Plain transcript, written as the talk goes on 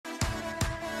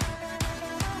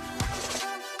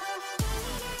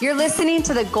You're listening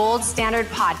to the Gold Standard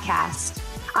Podcast.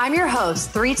 I'm your host,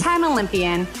 three-time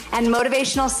Olympian and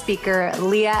motivational speaker,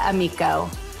 Leah Amico.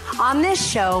 On this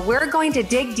show, we're going to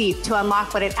dig deep to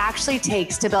unlock what it actually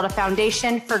takes to build a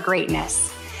foundation for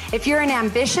greatness. If you're an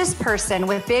ambitious person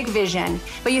with big vision,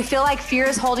 but you feel like fear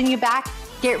is holding you back,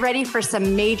 get ready for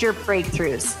some major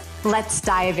breakthroughs. Let's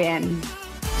dive in.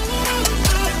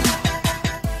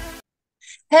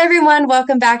 Hey everyone,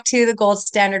 welcome back to the Gold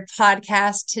Standard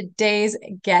Podcast. Today's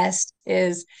guest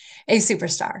is a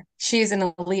superstar. She's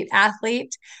an elite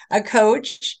athlete, a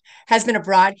coach, has been a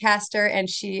broadcaster, and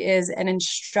she is an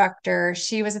instructor.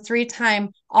 She was a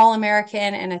three-time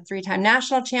All-American and a three-time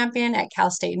national champion at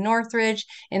Cal State Northridge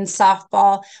in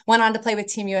softball, went on to play with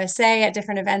Team USA at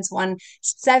different events, won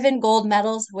 7 gold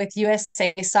medals with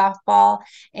USA softball,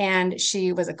 and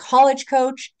she was a college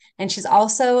coach. And she's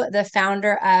also the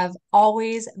founder of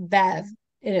Always Bev.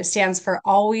 It stands for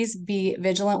Always Be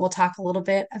Vigilant. We'll talk a little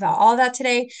bit about all of that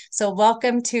today. So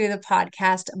welcome to the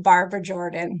podcast, Barbara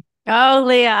Jordan. Oh,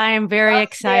 Leah, I am very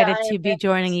excited to be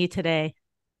joining you today.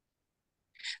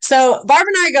 So Barb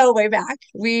and I go way back.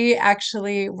 We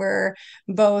actually were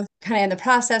both kind of in the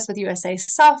process with USA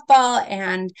softball,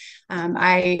 and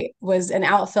I was an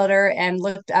outfielder and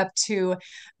looked up to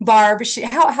Barb.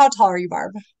 How tall are you,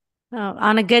 Barb? Oh,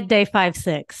 on a good day,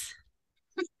 5'6".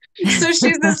 So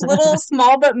she's this little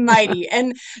small but mighty,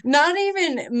 and not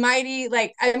even mighty,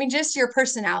 just your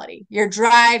personality, your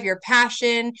drive, your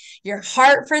passion, your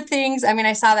heart for things. I mean,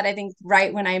 I saw that, I think,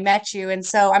 right when I met you. And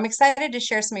so I'm excited to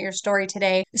share some of your story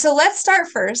today. So let's start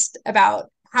first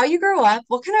about how you grew up.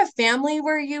 What kind of family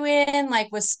were you in?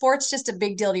 Like, was sports just a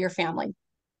big deal to your family?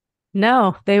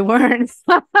 No, they weren't.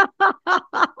 I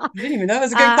didn't even know it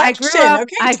was a good question.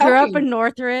 I grew up in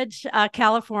Northridge,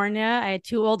 California. I had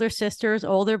 2 older sisters,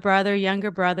 older brother,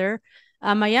 younger brother.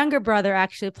 My younger brother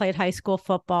actually played high school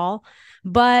football,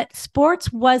 but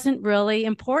sports wasn't really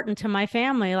important to my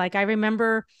family. Like, I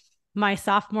remember my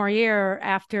sophomore year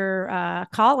after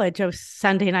college, it was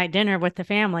Sunday night dinner with the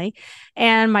family.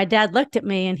 And my dad looked at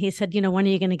me and he said, when are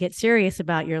you going to get serious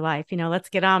about your life? Let's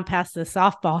get on past the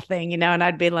softball thing, and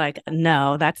I'd be like,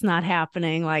 no, that's not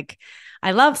happening. Like,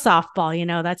 I love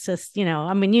softball, that's just,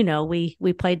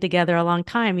 we played together a long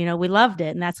time, we loved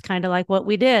it. And that's kind of like what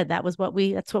we did. That's what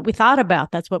we thought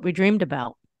about. That's what we dreamed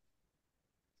about.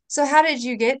 So how did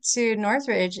you get to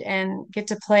Northridge and get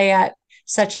to play at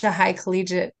such a high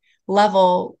collegiate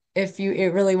level if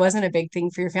it really wasn't a big thing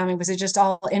for your family? Was it just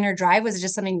all inner drive? Was it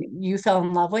just something you fell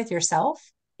in love with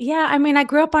yourself? Yeah, I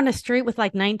grew up on a street with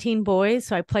like 19 boys,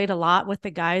 so I played a lot with the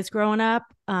guys growing up.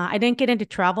 I didn't get into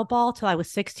travel ball till I was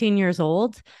 16 years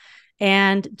old.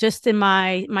 And just in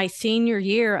my senior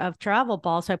year of travel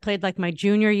ball, so I played like my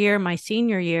junior year, my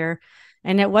senior year,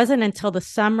 and it wasn't until the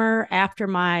summer after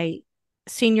my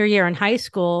senior year in high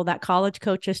school that college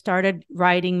coaches started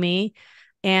writing me.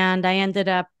 And I ended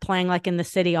up playing like in the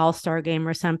city all-star game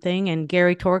or something. And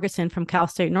Gary Torgerson from Cal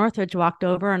State Northridge walked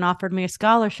over and offered me a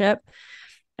scholarship.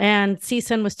 And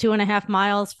CSUN was 2.5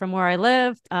 miles from where I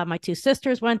lived. My 2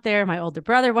 sisters went there. My older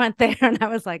brother went there. And I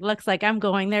was like, looks like I'm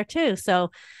going there too.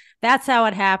 So that's how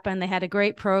it happened. They had a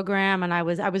great program, and I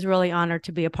was really honored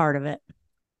to be a part of it.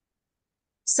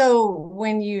 So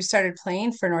when you started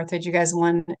playing for Northridge, you guys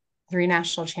won 3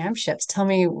 national championships. Tell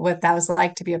me what that was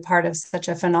like to be a part of such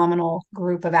a phenomenal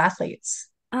group of athletes.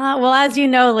 Well, as you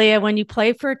know, Leah, when you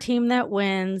play for a team that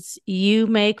wins, you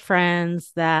make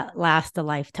friends that last a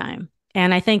lifetime.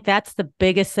 And I think that's the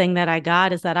biggest thing that I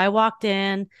got, is that I walked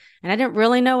in and I didn't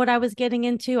really know what I was getting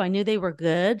into. I knew they were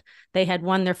good. They had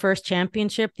won their first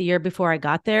championship the year before I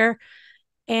got there.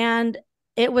 And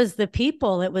it was the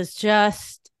people. It was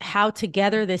just how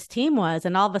together this team was.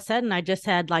 And all of a sudden, I just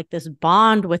had like this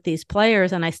bond with these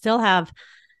players, and I still have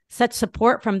such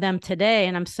support from them today.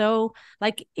 And I'm so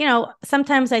like,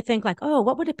 sometimes I think like, oh,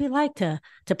 what would it be like to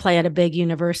play at a big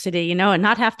university, and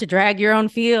not have to drag your own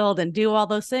field and do all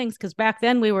those things? Because back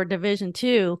then we were Division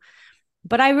II,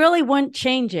 but I really wouldn't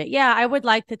change it. Yeah, I would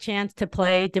like the chance to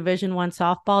play Division I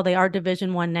softball. They are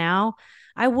Division I now.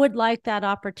 I would like that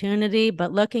opportunity,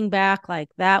 but looking back, like,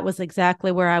 that was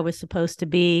exactly where I was supposed to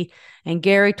be. And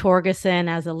Gary Torgerson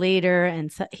as a leader,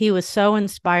 and he was so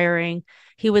inspiring.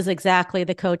 He was exactly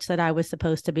the coach that I was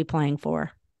supposed to be playing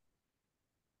for.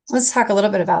 Let's talk a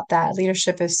little bit about that.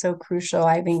 Leadership is so crucial,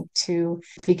 I think, to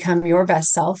become your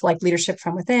best self, like leadership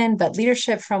from within, but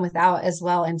leadership from without as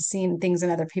well, and seeing things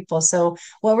in other people. So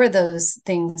what were those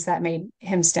things that made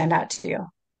him stand out to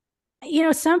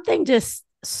you? Something just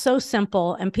so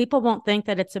simple, and people won't think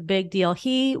that it's a big deal.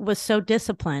 He was so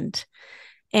disciplined.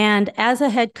 And as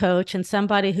a head coach and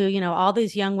somebody who, all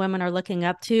these young women are looking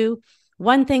up to,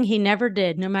 one thing he never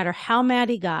did, no matter how mad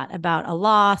he got about a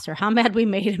loss or how mad we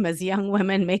made him as young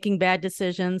women making bad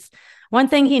decisions, one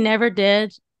thing he never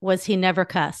did was he never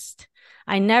cussed.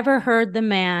 I never heard the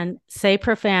man say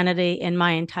profanity in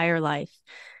my entire life.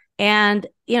 And,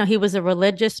 he was a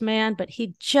religious man, but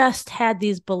he just had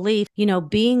these beliefs,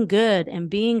 being good and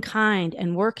being kind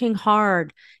and working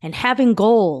hard and having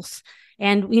goals.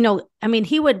 And,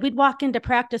 we'd walk into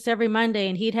practice every Monday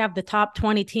and he'd have the top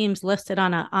 20 teams listed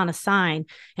on a sign,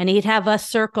 and he'd have us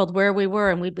circled where we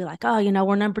were. And we'd be like, oh,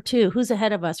 we're number 2, who's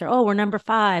ahead of us? Or, oh, we're number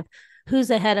 5, who's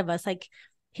ahead of us? Like,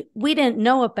 we didn't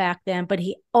know it back then, but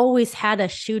he always had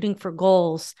us shooting for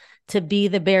goals to be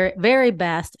the very, very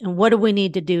best. And what do we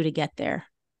need to do to get there?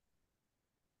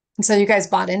 And so you guys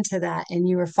bought into that and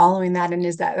you were following that. And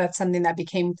that's something that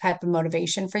became type of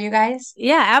motivation for you guys?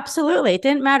 Yeah, absolutely. It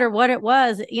didn't matter what it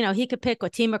was. He could pick a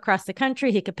team across the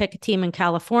country. He could pick a team in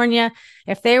California.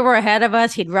 If they were ahead of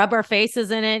us, he'd rub our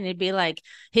faces in it. And he'd be like,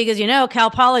 he goes,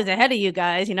 Cal Poly's ahead of you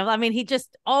guys. He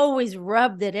just always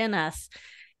rubbed it in us.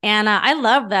 And I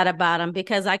love that about him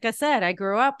because, like I said, I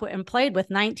grew up and played with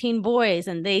 19 boys,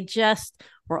 and they just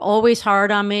were always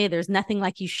hard on me. There's nothing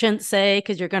like you shouldn't say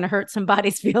because you're going to hurt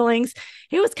somebody's feelings.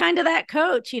 He was kind of that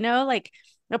coach, like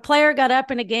a player got up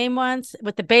in a game once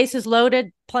with the bases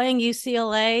loaded playing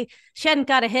UCLA. She hadn't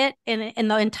got a hit in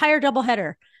the entire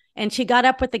doubleheader. And she got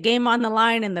up with the game on the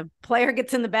line, and the player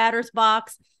gets in the batter's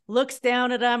box, looks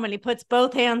down at him, and he puts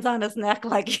both hands on his neck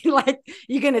like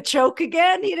you gonna choke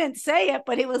again? He didn't say it,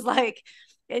 but he was like,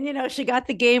 and she got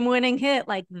the game-winning hit.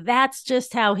 Like, that's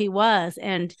just how he was.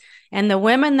 And the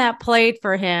women that played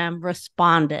for him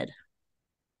responded.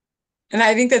 And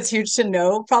I think that's huge to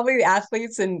know, probably the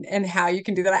athletes and how you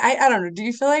can do that. I don't know. Do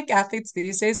you feel like athletes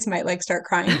these days might like start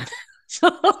crying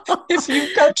if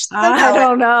you coach them? I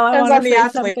don't know. I want to say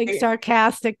athlete. something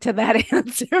sarcastic to that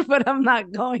answer, but I'm not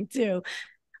going to.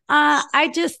 I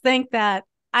just think that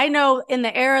I know in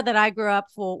the era that I grew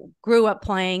up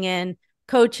playing in,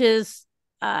 coaches,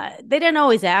 they didn't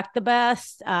always act the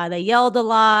best. They yelled a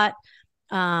lot.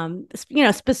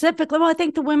 Specifically, well, I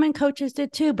think the women coaches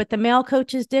did too, but the male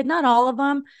coaches did, not all of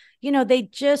them. They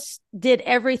just did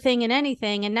everything and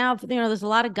anything. And now, there's a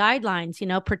lot of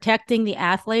guidelines, protecting the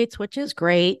athletes, which is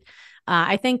great.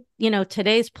 I think,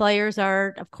 today's players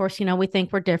are, of course, we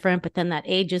think we're different, but then that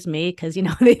ages me because,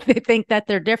 they think that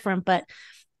they're different. But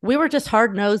we were just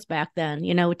hard nosed back then,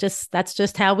 that's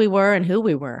just how we were and who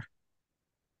we were.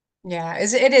 Yeah,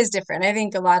 it is different. I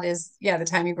think a lot is, the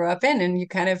time you grow up in and you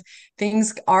kind of,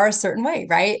 things are a certain way,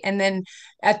 right? And then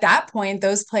at that point,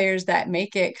 those players that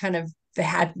make it kind of,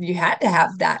 you had to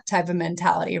have that type of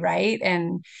mentality, right?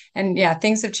 And yeah,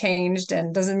 things have changed,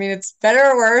 and doesn't mean it's better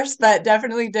or worse, but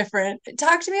definitely different.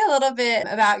 Talk to me a little bit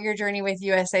about your journey with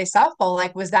USA softball.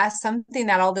 Like, was that something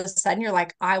that all of a sudden you're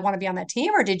like, I want to be on that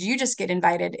team, or did you just get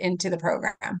invited into the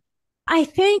program? I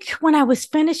think when I was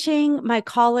finishing my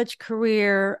college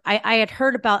career, I had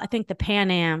heard about, I think, the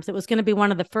Pan Ams. It was going to be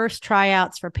one of the first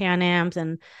tryouts for Pan Ams.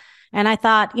 And I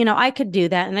thought, I could do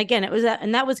that. And again,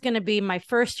 that was going to be my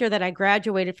first year that I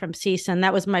graduated from CSUN.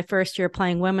 That was my first year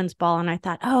playing women's ball. And I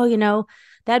thought, oh,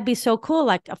 that'd be so cool.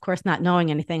 Like, of course, not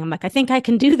knowing anything. I'm like, I think I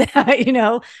can do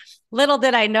that, Little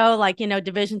did I know, like,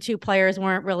 Division II players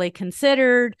weren't really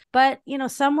considered. But,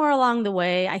 somewhere along the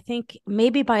way, I think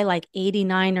maybe by like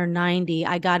 89 or 90,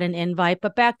 I got an invite.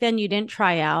 But back then you didn't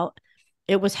try out.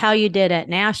 It was how you did at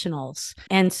nationals.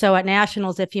 And so at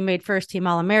nationals, if you made first team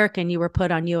All-American, you were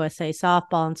put on USA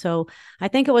softball. And so I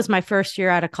think it was my first year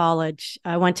out of college.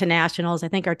 I went to nationals. I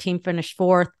think our team finished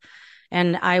 4th.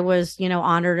 And I was,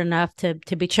 honored enough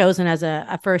to be chosen as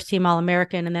a first team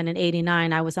All-American. And then in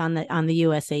 89, I was on the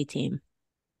USA team.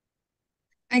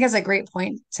 I think that's a great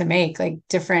point to make. Like,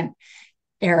 different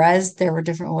eras, there were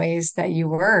different ways that you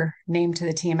were named to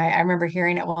the team. I remember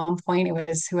hearing at one point it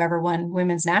was whoever won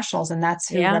women's nationals, and that's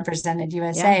who represented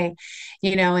USA,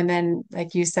 and then,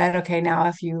 like you said, okay, now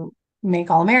if you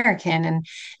make All-American,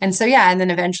 and so and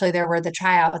then eventually there were the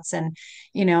tryouts, and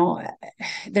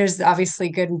there's obviously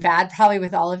good and bad probably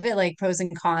with all of it, like pros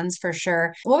and cons for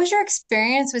sure. What was your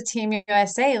experience with Team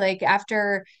USA like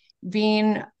after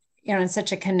being in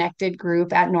such a connected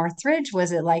group at Northridge?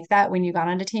 Was it like that when you got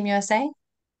onto Team USA?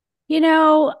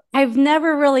 I've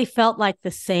never really felt like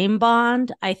the same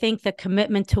bond. I think the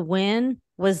commitment to win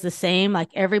was the same. Like,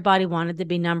 everybody wanted to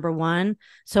be number one.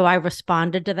 So I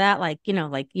responded to that. Like,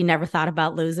 like you never thought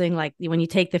about losing. Like, when you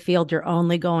take the field, you're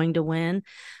only going to win.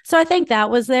 So I think that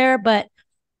was there. But,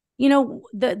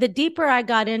 the deeper I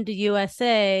got into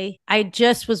USA, I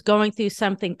just was going through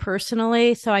something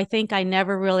personally. So I think I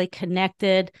never really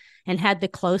connected and had the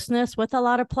closeness with a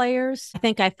lot of players. I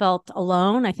think I felt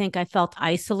alone. I think I felt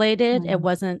isolated. It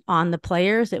wasn't on the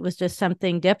players. It was just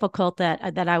something difficult that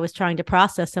I was trying to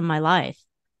process in my life.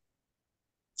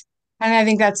 And I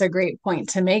think that's a great point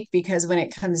to make, because when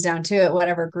it comes down to it,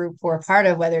 whatever group we're a part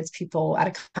of, whether it's people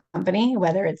at a company,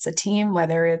 whether it's a team,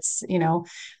 whether it's,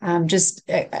 just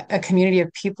a community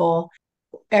of people,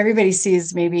 everybody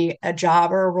sees maybe a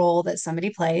job or a role that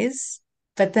somebody plays,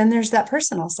 but then there's that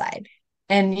personal side.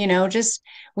 And, just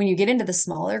when you get into the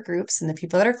smaller groups and the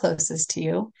people that are closest to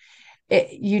you,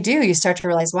 you start to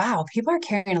realize, wow, people are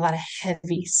carrying a lot of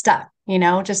heavy stuff.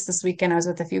 Just this weekend, I was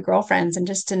with a few girlfriends, and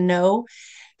just to know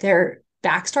their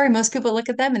backstory, most people look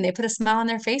at them and they put a smile on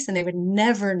their face, and they would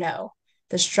never know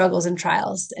the struggles and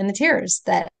trials and the tears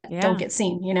that don't Yeah. get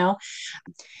seen,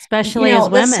 Especially as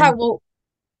let's talk. women. Well,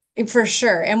 for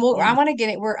sure. And I Yeah. want to get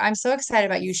it. I'm so excited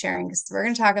about you sharing, because we're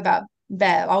going to talk about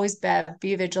Bev, always Bev,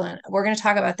 be vigilant. We're going to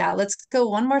talk about that. Let's go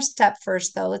one more step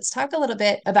first, though. Let's talk a little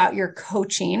bit about your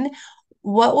coaching.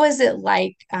 What was it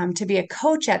like to be a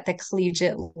coach at the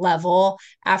collegiate level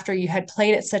after you had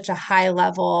played at such a high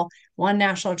level, won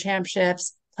national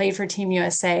championships, played for Team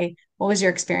USA? What was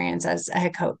your experience as a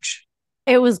head coach?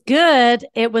 It was good.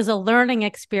 It was a learning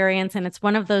experience. And it's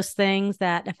one of those things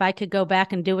that if I could go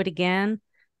back and do it again,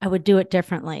 I would do it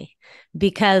differently,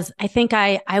 because I think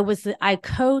I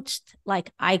coached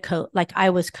like I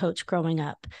was coached growing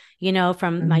up,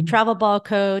 from my Mhm. travel ball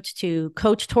coach to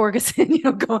Coach Torgeson,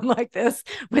 going like this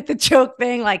with the choke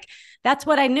thing. Like that's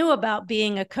what I knew about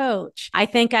being a coach. I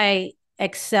think I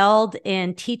excelled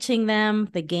in teaching them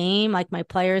the game. Like my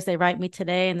players, they write me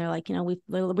today and they're like, we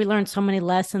learned so many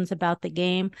lessons about the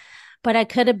game, but I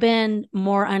could have been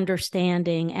more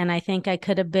understanding. And I think I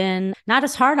could have been not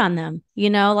as hard on them,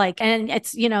 and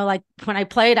it's, like when I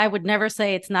played, I would never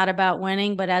say it's not about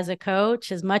winning, but as a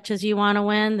coach, as much as you want to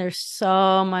win, there's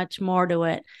so much more to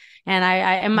it. And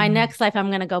in my Mhm. next life, I'm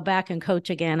going to go back and coach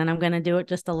again, and I'm going to do it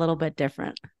just a little bit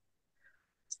different.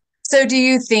 So do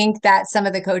you think that some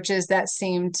of the coaches that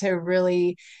seem to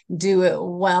really do it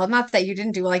well, not that you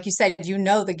didn't do, like you said,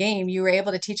 the game, you were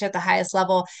able to teach at the highest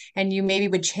level, and you maybe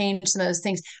would change some of those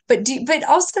things. But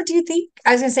also, do you think,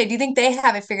 I was going to say, do you think they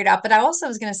have it figured out? But I also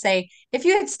was going to say, if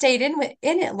you had stayed in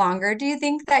it longer, do you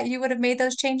think that you would have made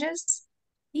those changes?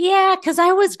 Yeah, because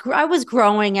I was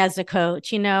growing as a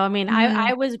coach. I mean,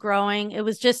 I Hmm. was growing. It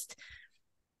was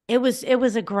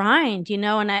a grind,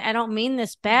 and I don't mean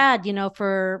this bad,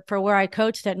 for where I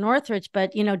coached at Northridge,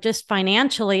 but just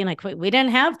financially, and like we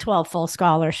didn't have 12 full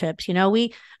scholarships.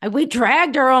 We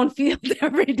dragged our own field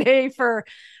every day for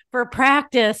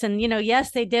practice, and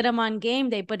yes, they did them on game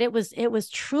day, but it was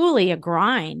truly a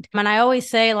grind. And I always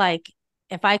say, like,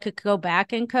 if I could go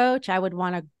back and coach, I would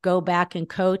want to go back and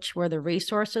coach where the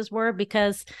resources were,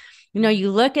 because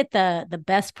you look at the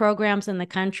best programs in the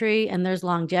country, and there's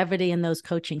longevity in those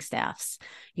coaching staffs.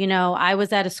 I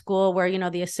was at a school where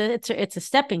it's a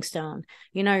stepping stone.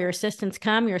 Your assistants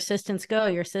come, your assistants go,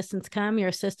 your assistants come, your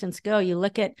assistants go. You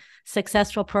look at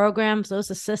successful programs; those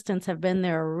assistants have been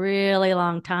there a really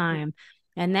long time,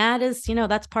 and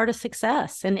that's part of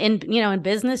success. And in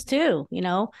business too.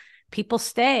 People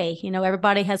stay.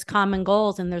 Everybody has common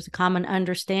goals, and there's a common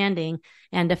understanding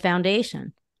and a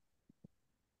foundation.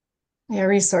 Yeah,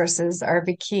 resources are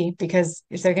the key, because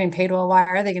if they're getting paid well, why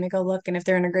are they going to go look? And if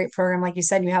they're in a great program, like you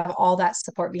said, you have all that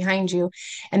support behind you.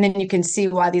 And then you can see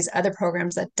why these other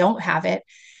programs that don't have it,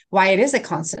 why it is a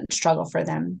constant struggle for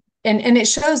them. And it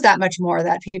shows that much more,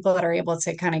 that people that are able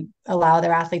to kind of allow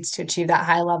their athletes to achieve that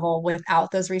high level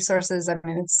without those resources. I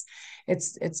mean,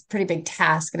 it's pretty big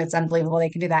task, and it's unbelievable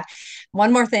they can do that.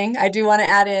 One more thing I do want to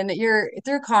add in, you're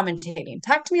through commentating.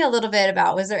 Talk to me a little bit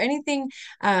about, was there anything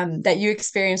that you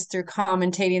experienced through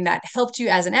commentating that helped you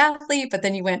as an athlete, but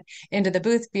then you went into the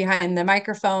booth behind the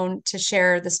microphone to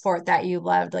share the sport that you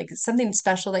loved, like something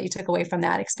special that you took away from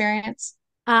that experience?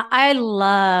 I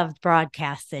loved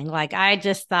broadcasting. Like, I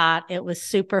just thought it was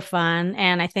super fun.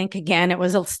 And I think, again, it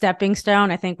was a stepping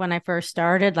stone. I think when I first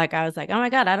started, like, I was like, oh my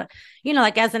God, I don't,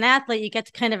 like as an athlete, you get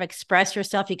to kind of express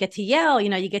yourself. You get to yell,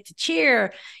 you get to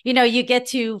cheer, you get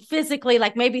to physically,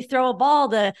 like, maybe throw a ball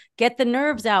to get the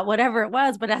nerves out, whatever it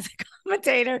was. But as a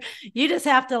commentator, you just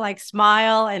have to like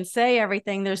smile and say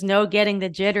everything. There's no getting the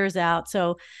jitters out.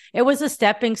 So it was a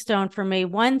stepping stone for me.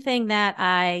 One thing that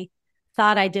I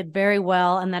thought I did very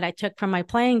well and that I took from my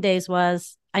playing days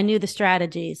was I knew the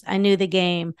strategies. I knew the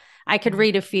game. I could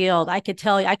read a field. I could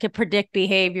tell you, I could predict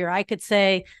behavior. I could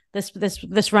say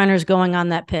this runner's going on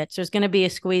that pitch. There's going to be a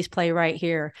squeeze play right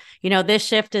here. This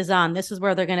shift is on. This is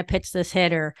where they're going to pitch this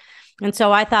hitter. And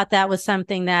so I thought that was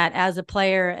something that as a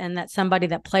player and that somebody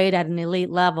that played at an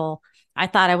elite level, I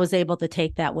thought I was able to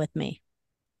take that with me.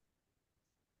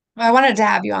 Well, I wanted to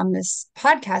have you on this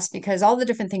podcast because all the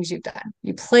different things you've done.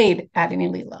 You played at an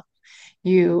elite level.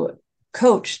 You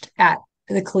coached at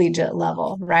the collegiate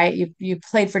level, right? You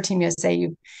played for Team USA.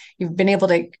 You've been able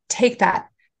to take that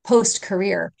post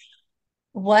career.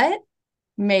 What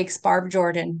makes Barb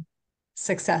Jordan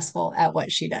successful at what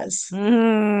she does?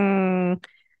 Leah,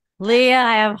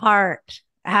 I have heart.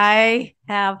 I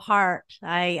have heart.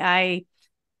 I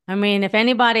mean, if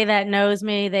anybody that knows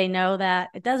me, they know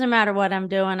that it doesn't matter what I'm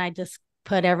doing. I just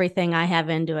put everything I have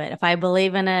into it. If I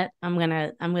believe in it,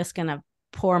 I'm just gonna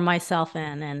pour myself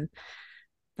in. And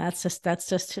that's just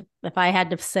if I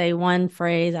had to say one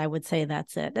phrase, I would say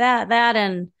that's it. That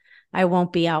and I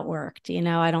won't be outworked.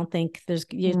 I don't think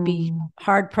you'd be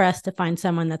hard pressed to find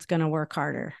someone that's going to work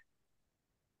harder.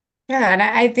 Yeah, and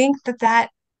I think that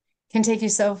can take you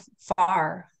so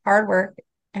far. Hard work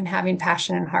and having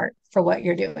passion and heart for what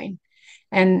you're doing.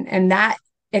 And that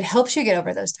it helps you get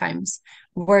over those times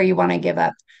where you want to give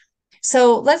up.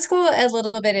 So let's go a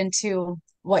little bit into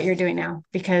what you're doing now,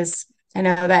 because I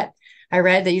know that I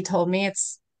read that you told me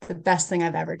it's the best thing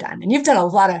I've ever done. And you've done a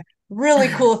lot of really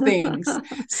cool things.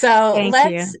 So I'm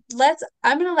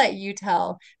going to let you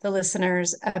tell the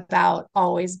listeners about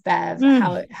Always Bev,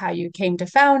 how you came to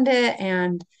found it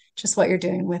and just what you're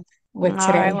doing with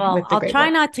today. Right, well, with the I'll try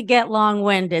work. not to get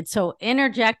long-winded, so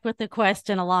interject with the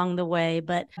question along the way.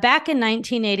 But back in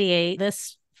 1988,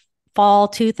 this fall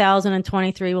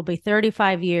 2023 will be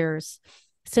 35 years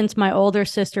since my older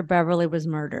sister Beverly was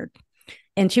murdered.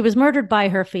 And she was murdered by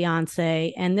her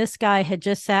fiancé. And this guy had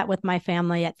just sat with my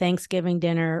family at Thanksgiving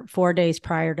dinner 4 days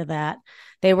prior to that.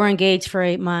 They were engaged for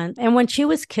 8 months. And when she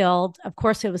was killed, of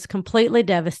course, it was completely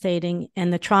devastating.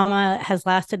 And the trauma has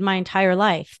lasted my entire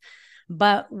life.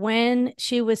 But when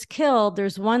she was killed,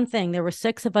 there's one thing. There were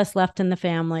 6 of us left in the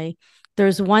family.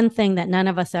 There's one thing that none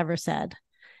of us ever said.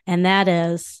 And that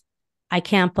is, I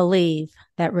can't believe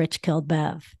that Rich killed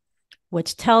Bev,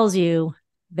 which tells you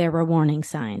there were warning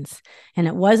signs. And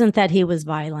it wasn't that he was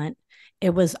violent.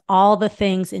 It was all the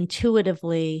things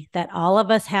intuitively that all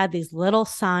of us had these little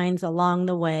signs along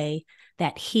the way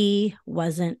that he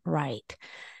wasn't right.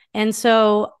 And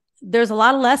so there's a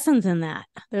lot of lessons in that.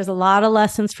 There's a lot of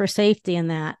lessons for safety in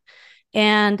that.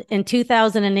 And in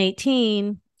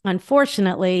 2018,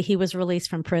 unfortunately, he was released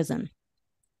from prison.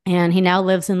 And he now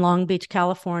lives in Long Beach,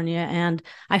 California. And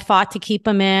I fought to keep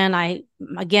him in.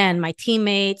 My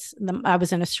teammates, I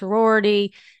was in a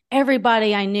sorority.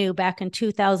 Everybody I knew back in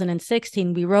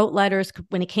 2016, we wrote letters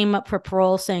when he came up for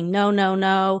parole saying, no, no,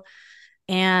 no.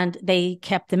 And they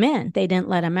kept him in. They didn't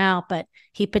let him out, but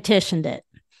he petitioned it.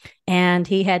 And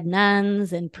he had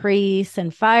nuns and priests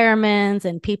and firemen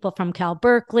and people from Cal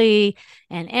Berkeley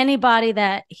and anybody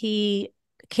that he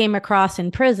came across in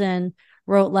prison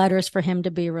wrote letters for him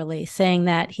to be released, saying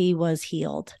that he was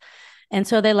healed. And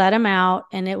so they let him out,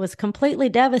 and it was completely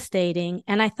devastating.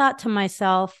 And I thought to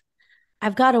myself,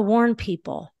 I've got to warn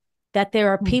people that there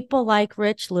are people like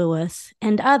Rich Lewis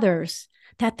and others,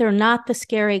 that they're not the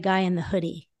scary guy in the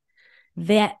hoodie,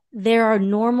 that there are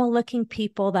normal looking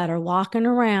people that are walking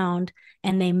around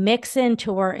and they mix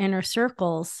into our inner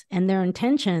circles, and their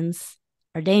intentions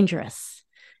are dangerous.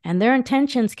 And their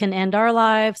intentions can end our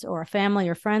lives or a family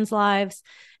or friends' lives.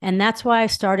 And that's why I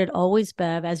started Always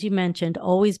Bev, as you mentioned,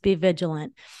 always be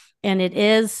vigilant. And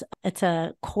it's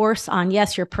a course on,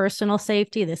 yes, your personal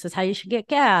safety. This is how you should get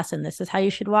gas, and this is how you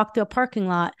should walk through a parking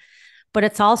lot. But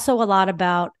it's also a lot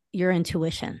about your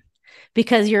intuition,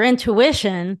 because your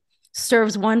intuition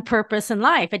serves one purpose in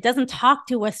life. It doesn't talk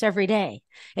to us every day.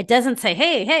 It doesn't say,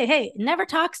 hey, hey, hey. It never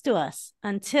talks to us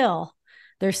until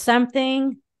there's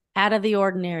something out of the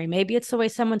ordinary. Maybe it's the way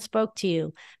someone spoke to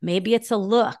you. Maybe it's a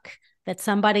look that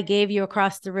somebody gave you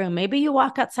across the room. Maybe you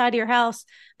walk outside of your house,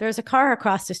 there's a car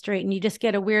across the street, and you just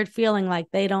get a weird feeling like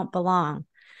they don't belong.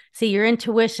 See, your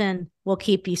intuition will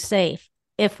keep you safe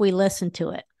if we listen to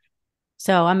it.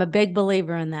 So I'm a big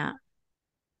believer in that.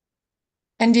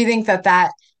 And do you think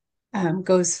that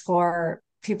goes for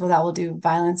people that will do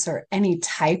violence or any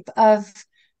type of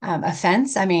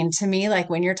offense? I mean, to me, like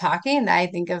when you're talking, I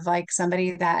think of like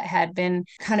somebody that had been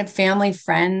kind of family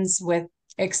friends with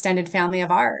extended family of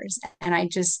ours.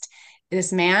 And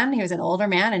this man, he was an older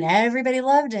man and everybody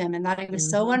loved him and thought he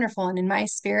was so wonderful. And in my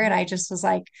spirit, I just was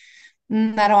like,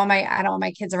 I don't want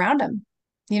my kids around him.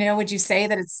 Would you say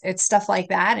that it's stuff like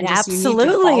that and just you need to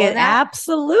Absolutely. follow that?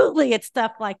 Absolutely. It's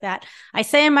stuff like that. I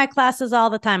say in my classes all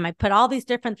the time, I put all these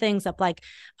different things up like,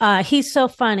 he's so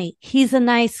funny. He's a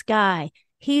nice guy.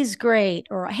 He's great.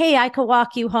 Or, hey, I could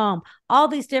walk you home. All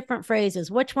these different phrases.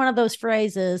 Which one of those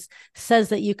phrases says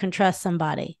that you can trust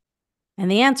somebody? And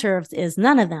the answer is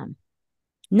none of them.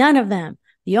 None of them.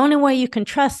 The only way you can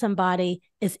trust somebody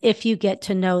is if you get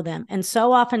to know them. And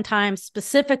so oftentimes,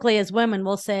 specifically as women,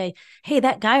 we'll say, hey,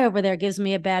 that guy over there gives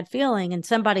me a bad feeling. And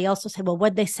somebody else will say, well,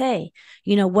 what'd they say?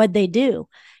 What'd they do?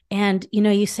 And,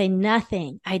 you say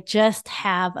nothing. I just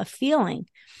have a feeling.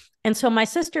 And so my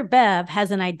sister Bev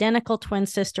has an identical twin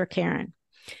sister, Karen.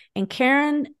 And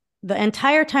Karen, the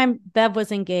entire time Bev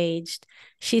was engaged,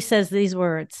 she says these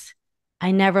words,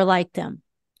 I never liked him.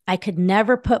 I could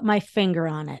never put my finger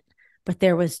on it, but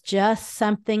there was just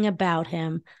something about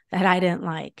him that I didn't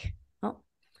like. Well,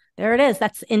 there it is.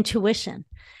 That's intuition.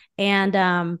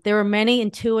 And there were many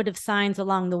intuitive signs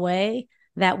along the way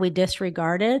that we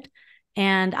disregarded.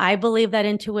 And I believe that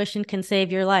intuition can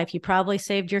save your life. You probably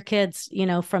saved your kids,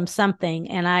 from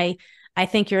something. And I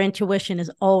think your intuition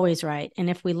is always right. And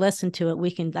if we listen to it,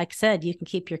 we can, like I said, you can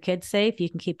keep your kids safe, you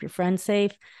can keep your friends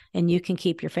safe, and you can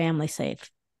keep your family safe.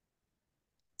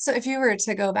 So if you were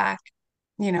to go back,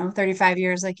 35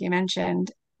 years, like you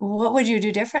mentioned, what would you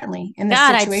do differently in this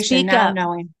God, I'd situation speak now up.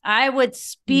 knowing? I would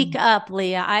speak Mm. up,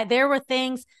 Leah. There were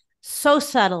things so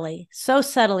subtly, so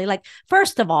subtly. Like,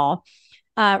 first of all,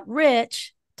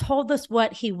 Rich told us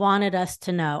what he wanted us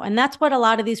to know. And that's what a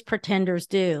lot of these pretenders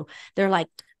do. They're like,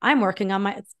 I'm working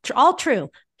on all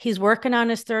true. He's working on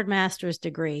his third master's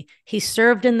degree. He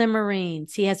served in the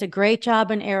Marines. He has a great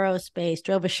job in aerospace,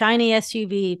 drove a shiny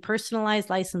SUV, personalized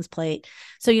license plate.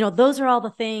 So, those are all the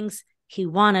things he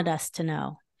wanted us to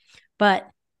know. But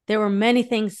there were many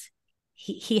things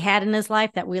he had in his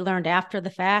life that we learned after the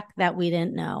fact that we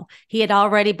didn't know. He had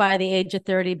already, by the age of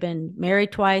 30, been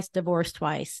married twice, divorced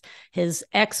twice. His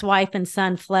ex-wife and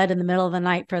son fled in the middle of the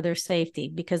night for their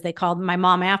safety because they called my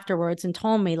mom afterwards and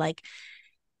told me, like,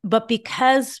 but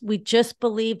because we just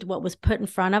believed what was put in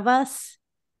front of us,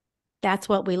 that's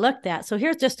what we looked at. So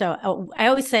here's just I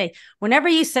always say, whenever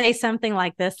you say something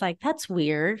like this, like, that's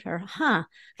weird, or,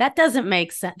 that doesn't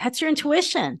make sense. That's your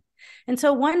intuition. And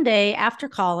so one day after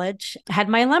college, I had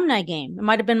my alumni game. It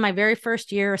might've been my very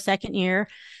first year or second year.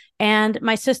 And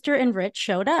my sister and Rich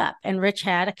showed up, and Rich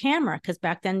had a camera because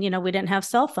back then, we didn't have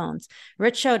cell phones.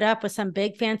 Rich showed up with some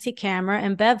big fancy camera,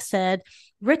 and Bev said,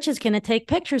 Rich is going to take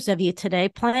pictures of you today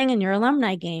playing in your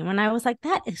alumni game. And I was like,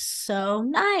 that is so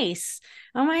nice.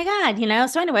 Oh my God,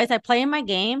 So anyways, I play in my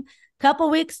game. A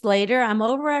couple weeks later, I'm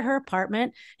over at her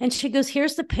apartment, and she goes,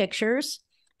 here's the pictures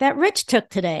that Rich took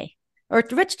today, or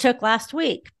Rich took last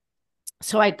week.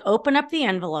 So I open up the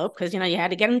envelope because, you had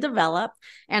to get them developed.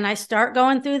 And I start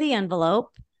going through the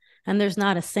envelope, and there's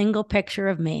not a single picture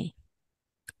of me.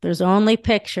 There's only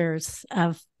pictures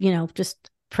of,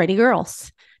 just pretty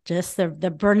girls, just the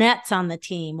brunettes on the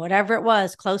team, whatever it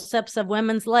was, close-ups of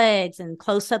women's legs and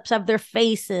close-ups of their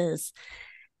faces.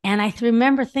 And I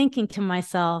remember thinking to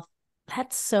myself,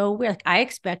 that's so weird. Like, I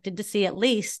expected to see at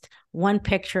least one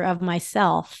picture of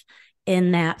myself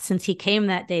in that, since he came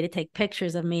that day to take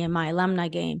pictures of me in my alumni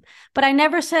game. But I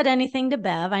never said anything to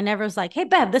Bev. I never was like, hey,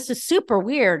 Bev, this is super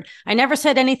weird. I never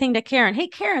said anything to Karen. Hey,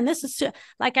 Karen, this is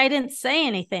like, I didn't say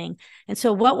anything. And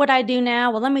so what would I do now?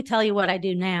 Well, let me tell you what I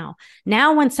do now.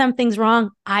 Now, when something's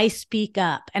wrong, I speak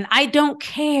up, and I don't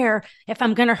care if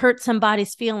I'm going to hurt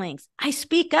somebody's feelings. I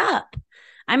speak up.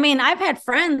 I mean, I've had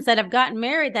friends that have gotten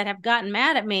married that have gotten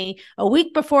mad at me a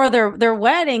week before their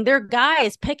wedding. Their guy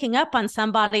is picking up on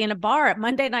somebody in a bar at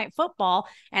Monday Night Football.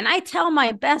 And I tell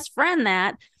my best friend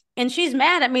that, and she's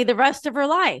mad at me the rest of her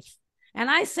life. And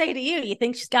I say to you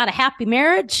think she's got a happy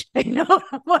marriage? I'm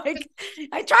like,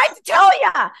 I tried to tell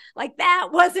you, like, that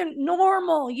wasn't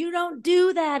normal. You don't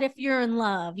do that if you're in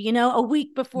love, a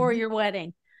week before your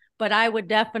wedding. But I would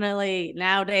definitely,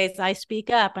 nowadays, I speak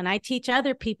up, and I teach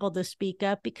other people to speak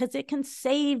up because it can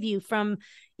save you from,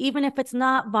 even if it's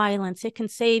not violence, it can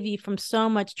save you from so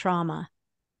much trauma.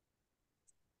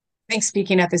 I think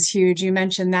speaking up is huge. You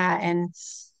mentioned that. And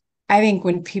I think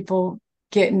when people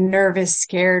get nervous,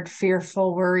 scared,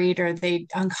 fearful, worried, or they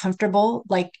uncomfortable,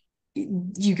 like,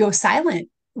 you go silent,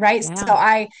 right? Yeah.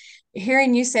 So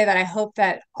hearing you say that, I hope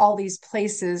that all these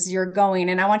places you're going,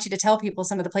 and I want you to tell people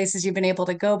some of the places you've been able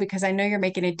to go, because I know you're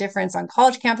making a difference on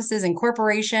college campuses and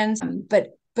corporations.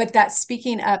 But that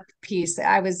speaking up piece,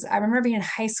 I remember being in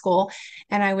high school,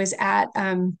 and I was at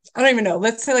I don't even know,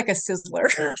 let's say like a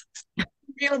Sizzler.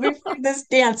 Before this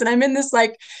dance, and I'm in this,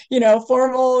 like,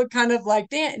 formal kind of like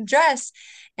dress,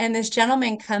 and this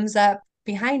gentleman comes up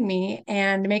behind me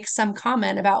and make some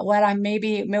comment about what I'm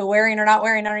maybe wearing or not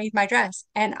wearing underneath my dress.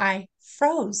 And I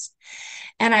froze.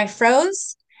 And I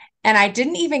froze and I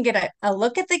didn't even get a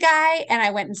look at the guy. And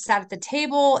I went and sat at the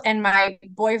table. And my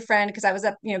boyfriend, because I was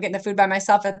up, getting the food by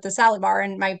myself at the salad bar,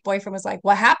 and my boyfriend was like,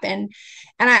 "What happened?"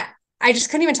 And I just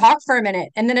couldn't even talk for a minute.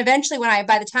 And then eventually,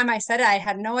 by the time I said it, I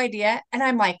had no idea. And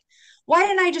I'm like, why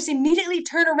didn't I just immediately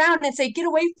turn around and say, "Get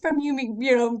away from you,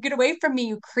 get away from me,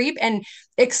 you creep," and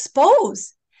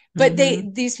expose? But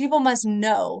these people must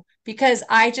know, because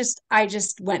I just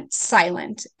went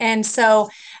silent. And so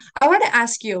I want to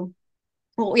ask you,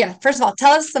 well, yeah, first of all,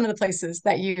 tell us some of the places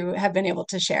that you have been able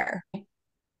to share.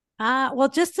 Well,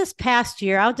 just this past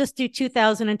year, I'll just do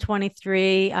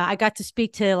 2023. I got to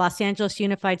speak to Los Angeles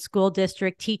Unified School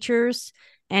District teachers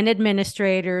and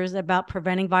administrators about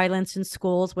preventing violence in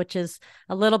schools, which is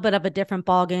a little bit of a different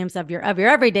ball games of your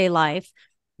everyday life.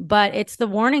 But it's the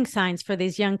warning signs for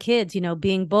these young kids,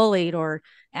 being bullied or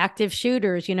active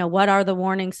shooters. What are the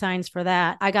warning signs for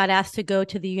that? I got asked to go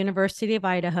to the University of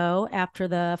Idaho after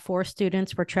the 4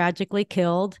 students were tragically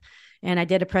killed. And I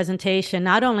did a presentation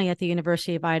not only at the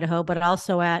University of Idaho, but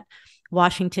also at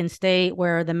Washington State,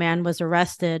 where the man was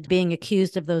arrested being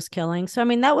accused of those killings. So, I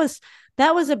mean, that was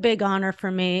a big honor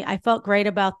for me. I felt great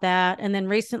about that. And then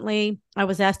recently I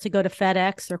was asked to go to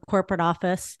FedEx, their corporate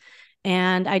office,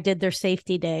 and I did their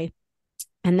safety day.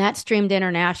 And that streamed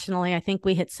internationally. I think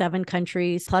we hit 7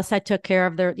 countries. Plus I took care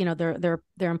of their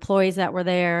employees that were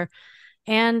there.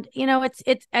 And,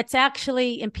 it's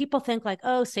actually, and people think like,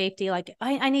 oh, safety, like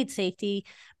I need safety,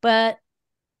 but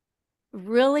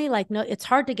really, like, no, it's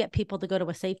hard to get people to go to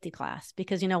a safety class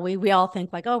because, we all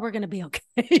think like, oh, we're going to be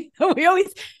okay. We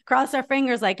always cross our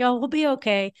fingers like, oh, we'll be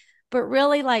okay. But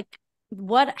really, like,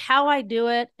 how I do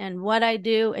it and what I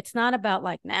do, it's not about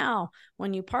like, now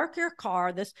when you park your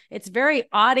car, it's very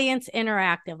audience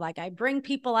interactive. Like, I bring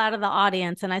people out of the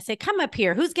audience and I say, come up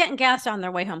here. Who's getting gas on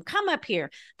their way home? Come up here.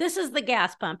 This is the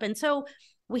gas pump. And so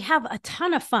we have a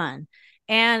ton of fun.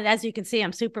 And as you can see,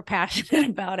 I'm super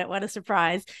passionate about it. What a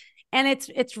surprise. And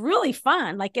it's really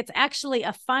fun. Like, it's actually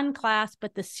a fun class,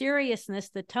 but the seriousness,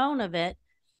 the tone of it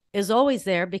is always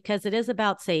there because it is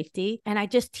about safety. And I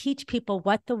just teach people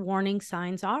what the warning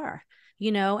signs are,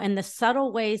 and the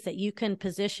subtle ways that you can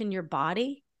position your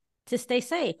body to stay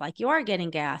safe. Like, you are getting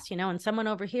gas, and someone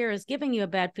over here is giving you a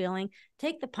bad feeling.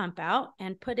 Take the pump out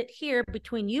and put it here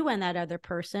between you and that other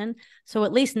person. So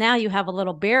at least now you have a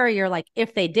little barrier. Like,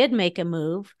 if they did make a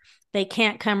move, they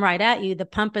can't come right at you. The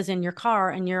pump is in your car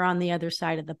and you're on the other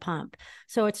side of the pump.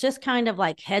 So it's just kind of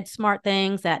like head smart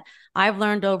things that I've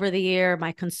learned over the year.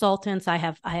 My consultants, I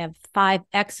have 5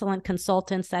 excellent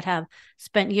consultants that have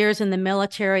spent years in the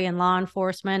military and law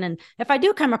enforcement. And if I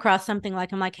do come across something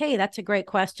like, I'm like, hey, that's a great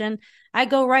question, I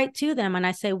go right to them and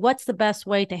I say, what's the best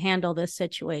way to handle this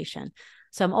situation?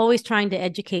 So I'm always trying to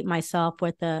educate myself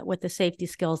with the safety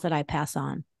skills that I pass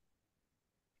on.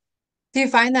 Do you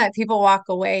find that people walk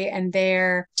away and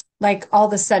they're like, all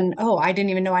of a sudden, oh, I didn't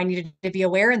even know I needed to be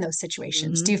aware in those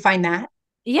situations? Do you find that?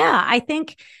 Yeah, I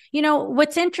think,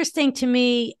 what's interesting to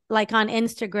me, like on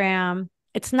Instagram,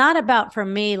 it's not about, for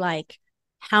me, like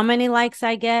how many likes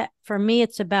I get. For me,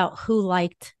 it's about who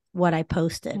liked what I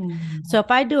posted. So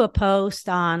if I do a post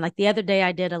on, like the other day,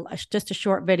 I did just a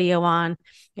short video on,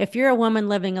 if you're a woman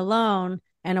living alone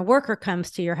and a worker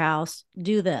comes to your house,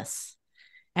 do this.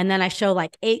 And then I show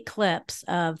like 8 clips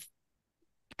of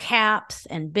caps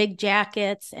and big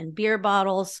jackets and beer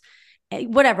bottles,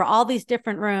 whatever, all these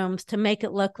different rooms to make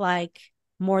it look like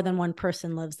more than one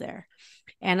person lives there.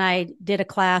 And I did a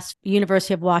class,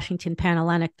 University of Washington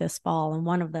Panhellenic this fall. And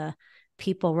one of the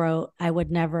people wrote, I would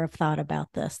never have thought about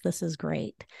this. This is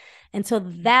great. And so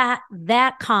that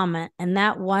comment and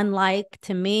that one like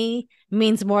to me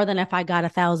means more than if I got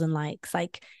 1,000 likes.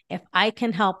 Like, if I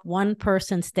can help one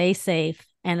person stay safe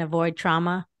and avoid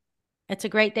trauma, it's a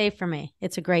great day for me.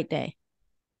 It's a great day.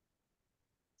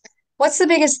 What's the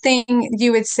biggest thing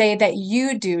you would say that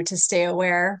you do to stay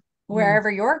aware wherever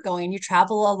you're going? You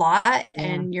travel a lot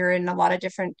and you're in a lot of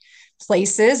different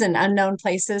places and unknown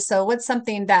places. So what's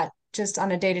something that just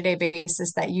on a day-to-day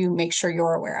basis that you make sure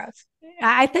you're aware of?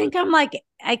 I think I'm like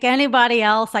anybody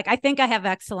else. Like, I think I have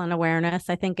excellent awareness.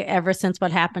 I think ever since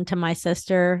what happened to my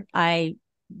sister, I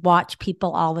watch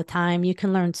people all the time. You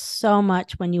can learn so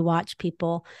much when you watch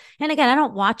people. And again, I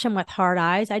don't watch them with hard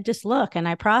eyes. I just look and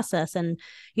I process. And,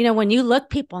 when you look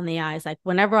people in the eyes, like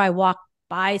whenever I walk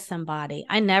by somebody,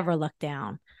 I never look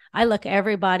down. I look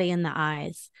everybody in the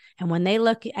eyes. And when they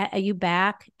look at you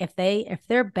back, if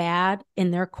they're bad in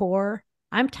their core,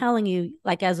 I'm telling you,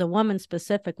 like as a woman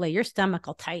specifically, your stomach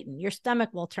will tighten, your stomach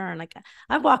will turn. Like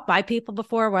I've walked by people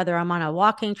before, whether I'm on a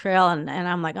walking trail and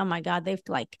I'm like, oh my God,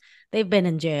 they've been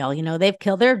in jail, they've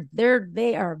killed,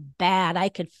 they are bad. I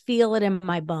could feel it in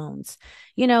my bones,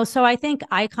 so I think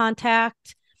eye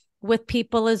contact with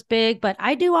people is big, but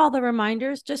I do all the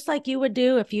reminders just like you would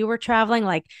do if you were traveling.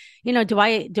 Like, do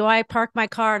I park my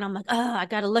car and I'm like, oh, I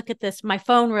got to look at my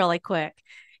phone really quick.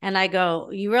 And I go,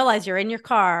 you realize you're in your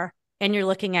car and you're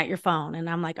looking at your phone. And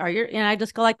I'm like, and I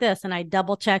just go like this and I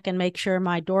double check and make sure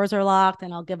my doors are locked.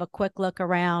 And I'll give a quick look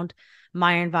around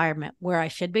my environment. Where I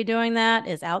should be doing that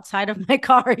is outside of my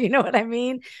car. You know what I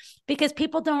mean? Because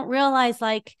people don't realize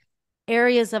like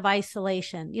areas of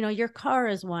isolation. Your car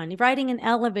is one, riding an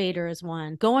elevator is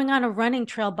one, going on a running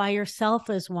trail by yourself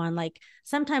is one. Like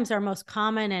sometimes our most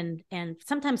common and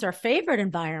sometimes our favorite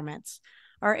environments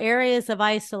are areas of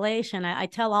isolation. I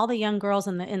tell all the young girls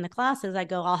in the classes,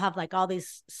 I'll have like all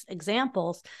these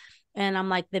examples and I'm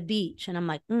like the beach. And I'm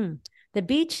like, the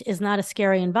beach is not a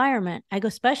scary environment. I go,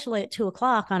 especially at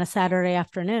 2:00 on a Saturday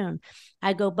afternoon.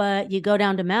 I go, but you go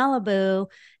down to Malibu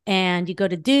and you go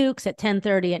to Duke's at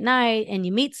 10:30 at night and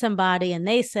you meet somebody and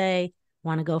they say,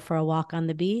 want to go for a walk on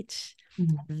the beach?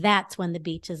 Mm-hmm. That's when the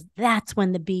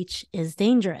beach is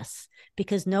dangerous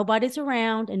because nobody's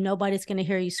around and nobody's going to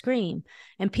hear you scream.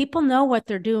 And people know what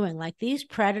they're doing. Like these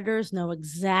predators know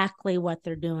exactly what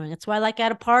they're doing. It's why like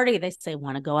at a party, they say,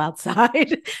 want to go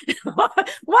outside?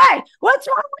 Why? What's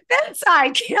wrong with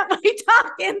inside? Can't we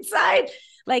talk inside?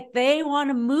 Like they want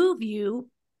to move you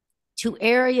to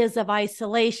areas of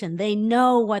isolation. They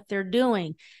know what they're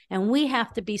doing. And we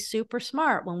have to be super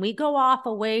smart. When we go off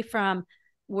away from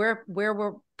where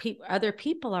other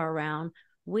people are around,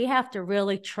 we have to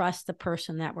really trust the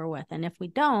person that we're with. And if we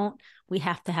don't, we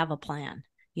have to have a plan.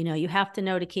 You have to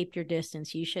know to keep your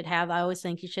distance. I always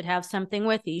think you should have something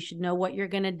with you. You should know what you're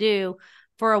going to do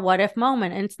for a what if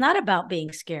moment. And it's not about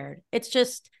being scared. It's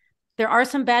just, there are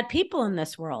some bad people in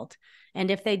this world. And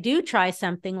if they do try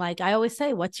something, like I always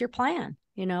say, what's your plan?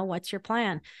 What's your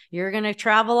plan? You're going to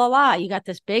travel a lot. You got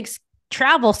this big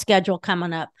travel schedule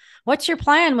coming up. What's your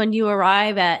plan when you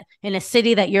arrive in a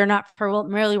city that you're not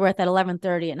familiar with at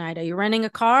 11:30 at night? Are you renting a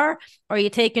car or are you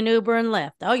taking Uber and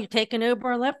Lyft? Oh, you're taking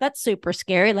Uber and Lyft? That's super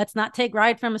scary. Let's not take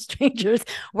ride from strangers.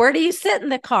 Where do you sit in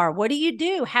the car? What do you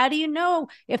do? How do you know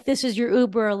if this is your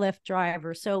Uber or Lyft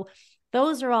driver? So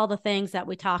those are all the things that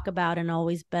we talk about in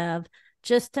Always Bev,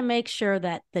 just to make sure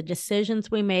that the decisions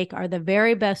we make are the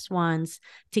very best ones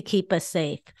to keep us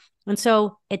safe. And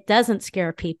so it doesn't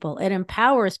scare people. It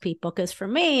empowers people. Because for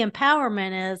me,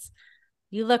 empowerment is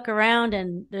you look around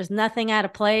and there's nothing out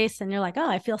of place and you're like, oh,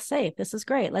 I feel safe. This is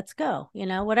great. Let's go.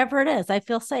 Whatever it is, I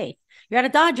feel safe. You're at a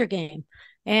Dodger game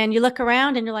and you look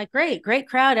around and you're like, great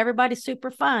crowd. Everybody's super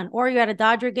fun. Or you're at a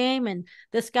Dodger game and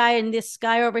this guy and this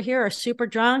guy over here are super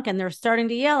drunk and they're starting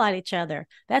to yell at each other.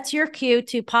 That's your cue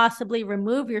to possibly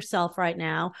remove yourself right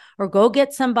now or go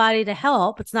get somebody to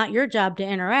help. It's not your job to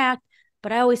interact.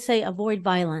 But I always say avoid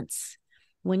violence.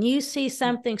 When you see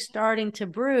something starting to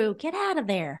brew, get out of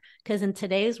there. Because in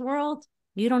today's world,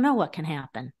 you don't know what can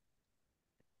happen.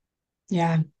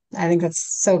 Yeah, I think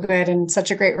that's so good and such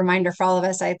a great reminder for all of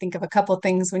us. I think of a couple of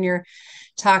things when you're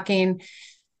talking.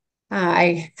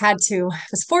 I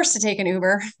was forced to take an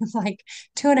Uber like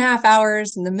 2.5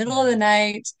 hours in the middle of the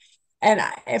night. And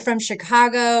from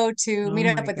Chicago to meet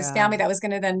up with this family that was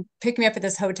going to then pick me up at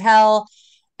this hotel.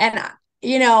 And,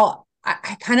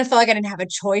 I kind of felt like I didn't have a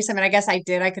choice. I mean, I guess I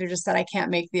did. I could have just said, I can't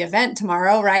make the event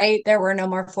tomorrow, right? There were no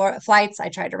more flights. I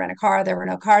tried to rent a car. There were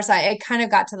no cars. I kind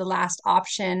of got to the last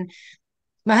option.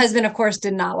 My husband, of course,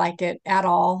 did not like it at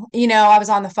all. I was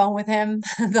on the phone with him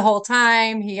the whole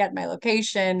time. He had my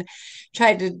location,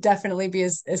 tried to definitely be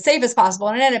as safe as possible.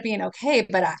 And it ended up being okay.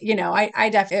 But,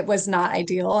 it was not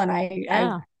ideal. And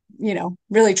I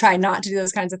really tried not to do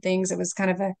those kinds of things. It was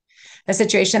kind of a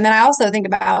situation. Then I also think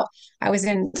about, my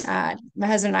husband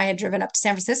and I had driven up to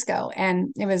San Francisco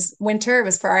and it was winter. It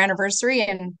was for our anniversary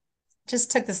and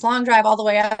just took this long drive all the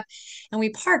way up and we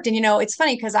parked. And, it's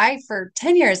funny because for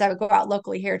 10 years, I would go out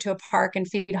locally here to a park and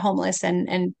feed homeless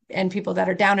and people that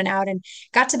are down and out and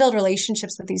got to build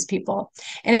relationships with these people.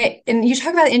 And you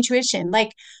talk about intuition.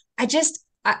 Like I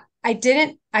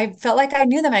felt like I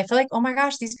knew them. I feel like, oh my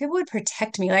gosh, these people would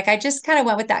protect me. Like I just kind of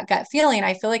went with that gut feeling.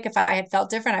 I feel like if I had felt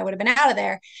different, I would have been out of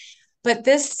there. But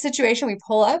this situation, we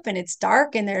pull up and it's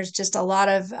dark and there's just a lot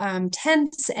of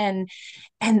tents and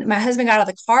my husband got out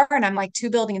of the car and I'm like 2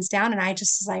 buildings down and I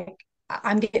just was like,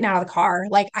 I'm getting out of the car.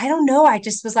 Like, I don't know. I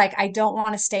just was like, I don't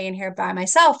want to stay in here by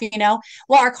myself,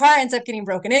 Well, our car ends up getting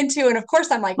broken into. And of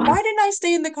course I'm like, why didn't I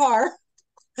stay in the car?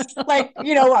 Like,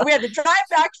 we had to drive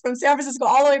back from San Francisco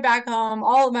all the way back home,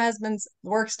 all of my husband's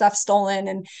work stuff stolen,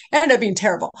 and it ended up being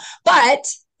terrible. But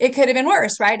it could have been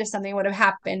worse, right? If something would have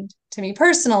happened to me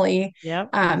personally.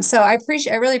 Yep. So I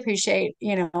really appreciate,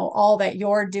 all that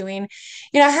you're doing.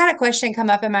 I had a question come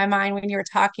up in my mind when you were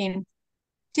talking.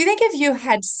 Do you think if you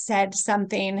had said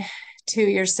something to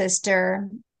your sister,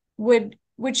 would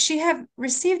she have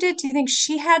received it? Do you think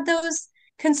she had those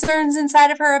concerns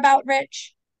inside of her about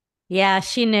Rich? Yeah,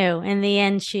 she knew. In the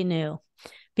end, she knew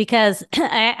because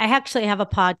I actually have a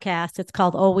podcast. It's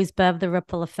called Always Bev, the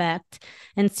Ripple Effect.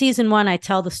 In season one, I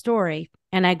tell the story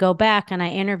and I go back and I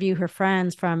interview her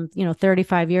friends from,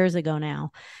 35 years ago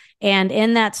now. And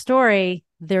in that story,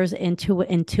 there's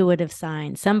intuitive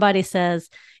signs. Somebody says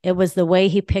it was the way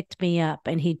he picked me up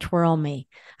and he'd twirl me.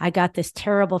 I got this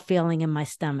terrible feeling in my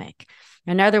stomach.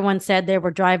 Another one said they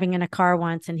were driving in a car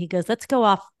once and he goes, let's go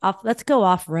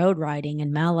off road riding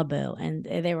in Malibu. And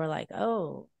they were like,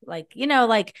 oh, like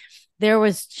there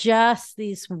was just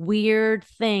these weird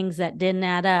things that didn't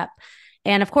add up.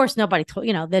 And of course, nobody told,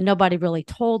 that nobody really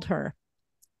told her.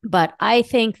 But I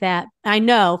think that I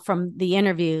know from the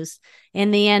interviews, in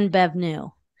the end, Bev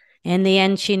knew. In the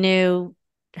end, she knew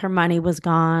her money was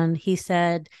gone. He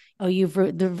said, oh,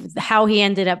 how he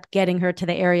ended up getting her to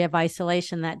the area of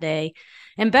isolation that day.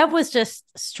 And Bev was just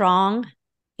strong,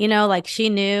 like she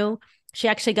knew. She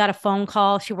actually got a phone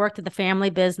call. She worked at the family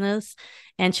business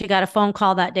and she got a phone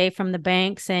call that day from the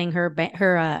bank saying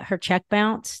her check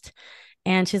bounced.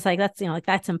 And she's like,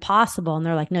 that's impossible. And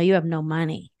they're like, no, you have no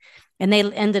money. And they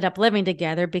ended up living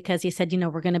together because he said,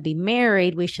 we're going to be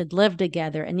married. We should live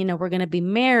together. And, we're going to be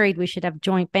married. We should have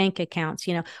joint bank accounts.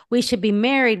 We should be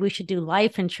married. We should do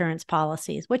life insurance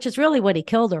policies, which is really what he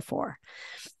killed her for.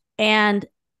 And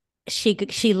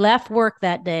she left work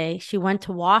that day. She went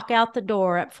to walk out the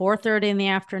door at 4:30 in the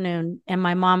afternoon. And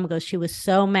my mom goes, she was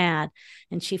so mad.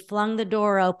 And she flung the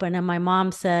door open. And my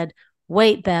mom said,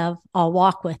 wait, Bev, I'll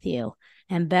walk with you.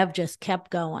 And Bev just kept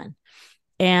going.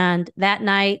 And that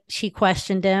night she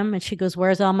questioned him and she goes,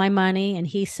 where's all my money? And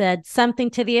he said something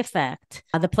to the effect,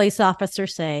 the police officer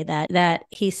say that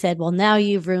he said, well, now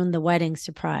you've ruined the wedding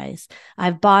surprise.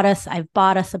 I've bought us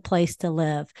a place to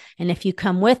live. And if you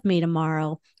come with me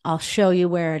tomorrow, I'll show you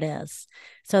where it is.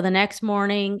 So the next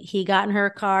morning he got in her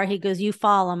car. He goes, you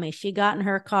follow me. She got in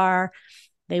her car.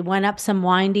 They went up some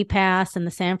windy pass in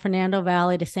the San Fernando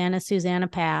Valley to Santa Susana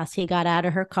Pass. He got out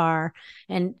of her car.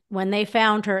 And when they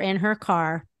found her in her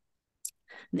car,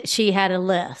 she had a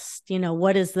list,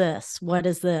 what is this? What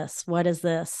is this? What is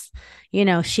this?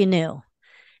 She knew.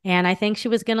 And I think she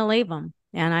was going to leave him.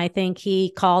 And I think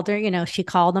he called her, she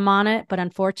called him on it, but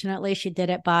unfortunately she did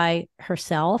it by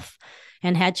herself.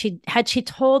 And had she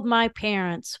told my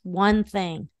parents one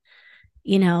thing,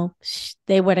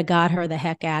 they would have got her the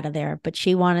heck out of there, but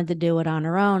she wanted to do it on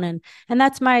her own. And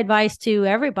that's my advice to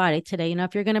everybody today.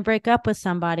 If you're going to break up with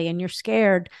somebody and you're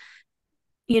scared,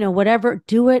 whatever,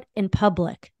 do it in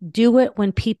public, do it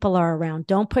when people are around.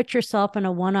 Don't put yourself in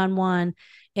a one-on-one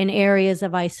in areas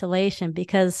of isolation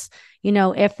because,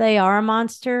 if they are a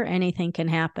monster, anything can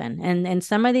happen. And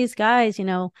some of these guys,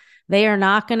 they are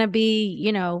not going to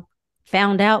be,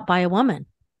 found out by a woman.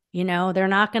 They're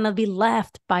not going to be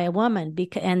left by a woman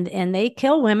and they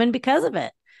kill women because of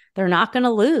it. They're not going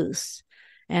to lose.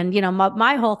 And,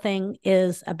 my whole thing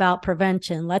is about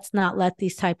prevention. Let's not let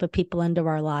these type of people into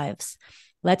our lives.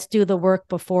 Let's do the work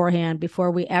beforehand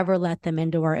before we ever let them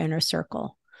into our inner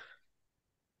circle.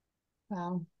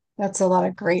 Wow. That's a lot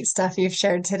of great stuff you've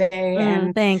shared today.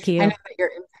 And Thank you. I know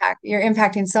that you're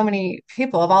impacting so many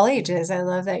people of all ages. I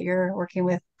love that you're working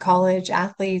with college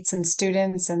athletes and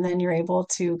students, and then you're able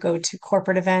to go to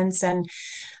corporate events. And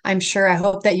I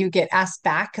hope that you get asked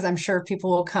back because I'm sure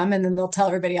people will come and then they'll tell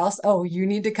everybody else, oh, you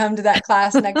need to come to that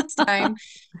class next time.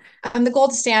 The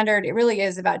gold standard, it really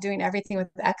is about doing everything with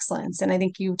excellence. And I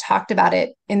think you talked about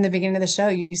it in the beginning of the show.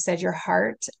 You said your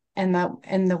heart and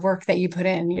the work that you put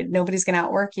in, nobody's going to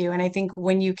outwork you. And I think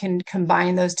when you can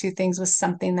combine those two things with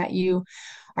something that you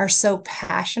are so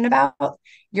passionate about,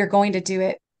 you're going to do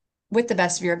it with the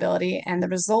best of your ability. And the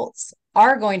results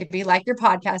are going to be, like your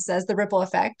podcast says, the ripple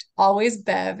effect. Always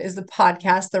Bev is the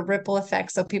podcast, the ripple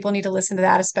effect. So people need to listen to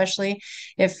that, especially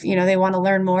if, they want to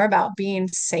learn more about being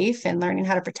safe and learning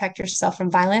how to protect yourself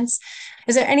from violence.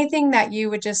 Is there anything that you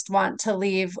would just want to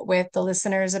leave with the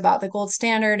listeners about the gold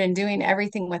standard and doing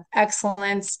everything with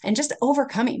excellence and just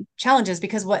overcoming challenges?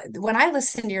 Because when I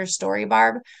listen to your story,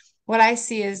 Barb, what I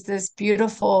see is this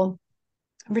beautiful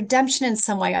redemption in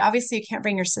some way. Obviously, you can't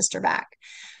bring your sister back,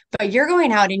 but you're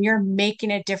going out and you're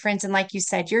making a difference. And like you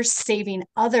said, you're saving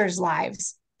others'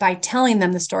 lives by telling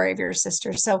them the story of your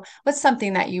sister. So what's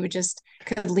something that you would just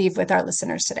could leave with our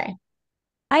listeners today?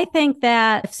 I think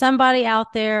that if somebody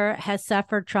out there has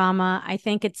suffered trauma, I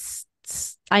think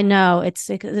I know it's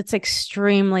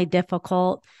extremely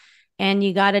difficult, and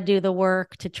you got to do the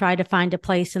work to try to find a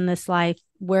place in this life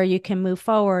where you can move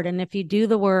forward. And if you do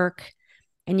the work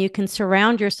and you can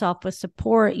surround yourself with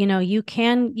support, you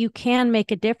can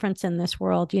make a difference in this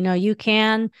world. You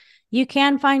can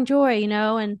find joy,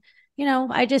 and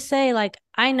I just say, like,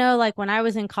 I know, like, when I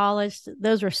was in college,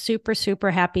 those were super,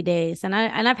 super happy days. And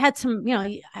I've had some,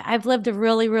 I've lived a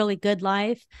really, really good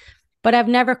life, but I've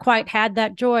never quite had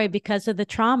that joy because of the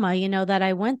trauma, that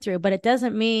I went through. But it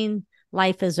doesn't mean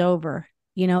life is over.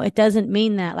 It doesn't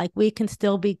mean that. Like, we can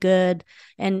still be good,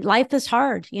 and life is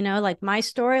hard, like my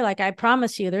story. Like, I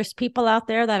promise you, there's people out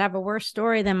there that have a worse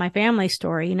story than my family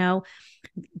story.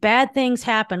 Bad things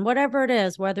happen, whatever it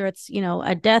is, whether it's,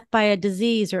 a death by a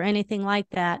disease or anything like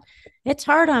that. It's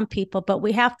hard on people, but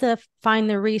we have to find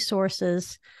the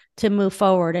resources to move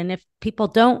forward. And if people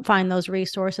don't find those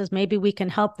resources, maybe we can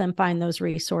help them find those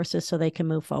resources so they can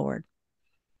move forward.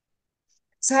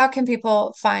 So how can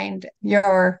people find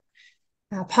your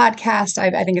podcast?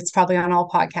 I think it's probably on all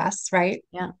podcasts, right?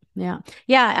 Yeah. Yeah.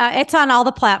 Yeah. It's on all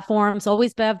the platforms.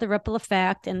 Always Bev, the Ripple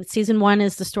Effect. And season 1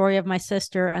 is the story of my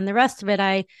sister. And the rest of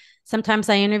it, sometimes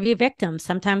I interview victims.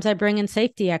 Sometimes I bring in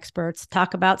safety experts,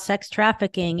 talk about sex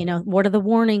trafficking. What are the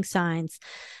warning signs?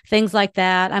 Things like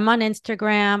that. I'm on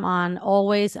Instagram on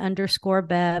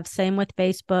always_Bev. Same with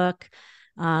Facebook.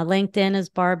 LinkedIn is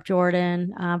Barb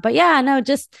Jordan. But yeah, no,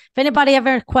 just if anybody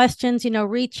ever has questions,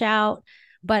 reach out.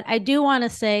 But I do want to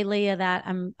say, Leah, that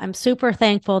I'm super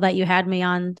thankful that you had me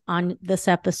on this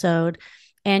episode,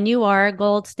 and you are a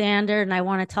gold standard. And I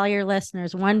want to tell your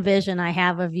listeners one vision I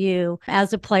have of you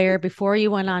as a player before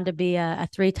you went on to be a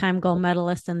 3-time gold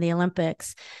medalist in the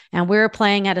Olympics. And we were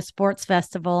playing at a sports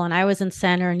festival, and I was in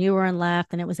center and you were in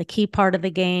left, and it was a key part of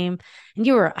the game. And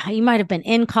you might have been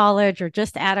in college or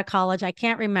just out of college. I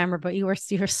can't remember, but you were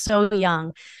so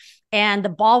young. And the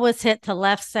ball was hit to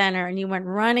left center, and you went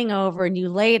running over and you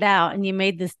laid out and you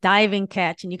made this diving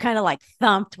catch, and you kind of like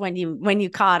thumped when you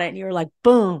caught it, and you were like,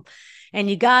 boom. And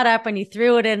you got up and you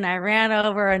threw it in, and I ran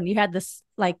over, and you had this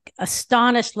like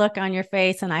astonished look on your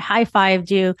face, and I high-fived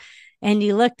you, and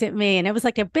you looked at me, and it was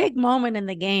like a big moment in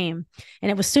the game. And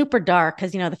it was super dark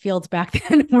because, the fields back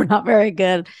then were not very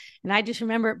good. And I just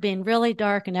remember it being really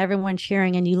dark and everyone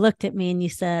cheering, and you looked at me and you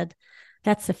said,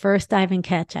 "That's the first diving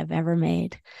catch I've ever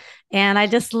made." And I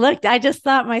just thought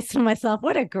to myself,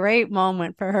 what a great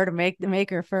moment for her to make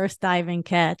her first diving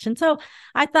catch. And so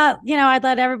I thought, I'd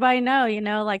let everybody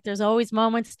know, like, there's always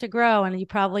moments to grow, and you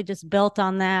probably just built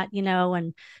on that,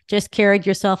 and just carried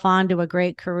yourself on to a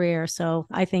great career. So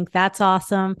I think that's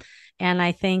awesome. And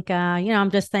I think,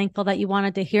 I'm just thankful that you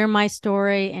wanted to hear my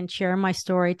story and share my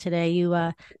story today.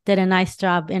 You did a nice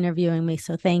job interviewing me.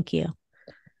 So thank you.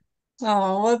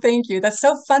 Oh, well, thank you. That's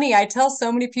so funny. I tell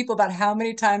so many people about how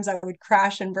many times I would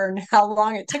crash and burn, how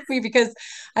long it took me because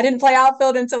I didn't play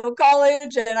outfield until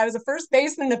college, and I was a first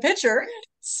baseman and a pitcher.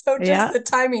 So just Yeah. the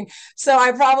timing. So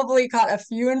I probably caught a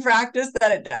few in practice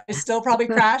that I still probably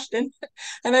crashed, and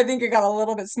I think it got a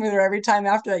little bit smoother every time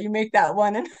after that. You make that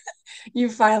one and you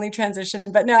finally transition.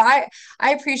 But no, I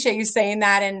appreciate you saying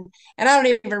that, and I don't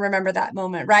even remember that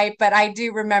moment, right? But I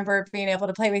do remember being able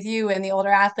to play with you and the older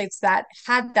athletes that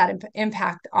had that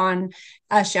impact on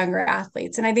us younger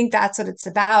athletes. And I think that's what it's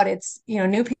about. It's,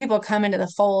 new people come into the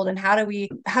fold, and how do we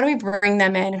bring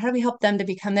them in, and how do we help them to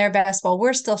become their best while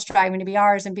we're still striving to be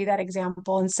ours and be that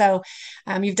example. And so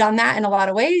you've done that in a lot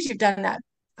of ways. You've done that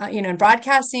in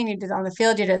broadcasting, you did it on the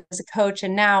field, you did it as a coach,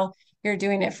 and now you're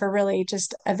doing it for really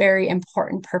just a very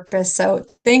important purpose. So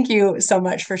thank you so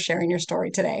much for sharing your story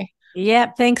today.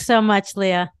 Yep. Thanks so much,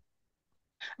 Leah.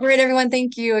 All right, everyone.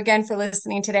 Thank you again for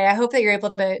listening today. I hope that you're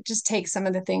able to just take some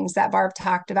of the things that Barb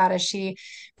talked about as she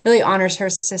really honors her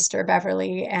sister,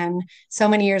 Beverly, and so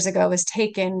many years ago was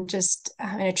taken just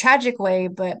in a tragic way,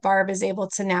 but Barb is able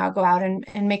to now go out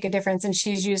and make a difference. And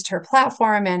she's used her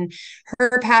platform and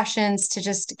her passions to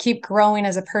just keep growing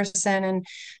as a person. And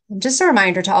just a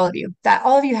reminder to all of you that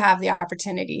all of you have the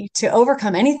opportunity to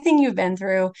overcome anything you've been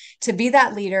through, to be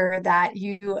that leader that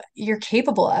you're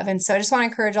capable of. And so I just want to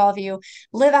encourage all of you,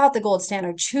 live out the gold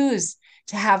standard, choose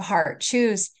to have heart,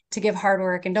 choose to give hard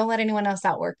work, and don't let anyone else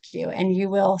outwork you. And you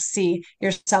will see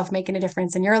yourself making a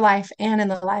difference in your life and in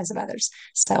the lives of others.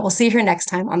 So we'll see you here next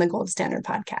time on the Gold Standard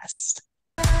Podcast.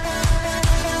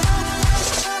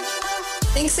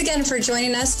 Thanks again for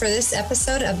joining us for this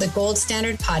episode of the Gold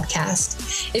Standard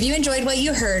Podcast. If you enjoyed what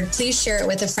you heard, please share it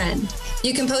with a friend.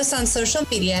 You can post on social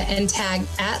media and tag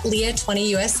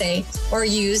 @Leah20USA or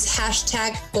use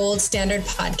hashtag Gold Standard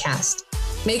Podcast.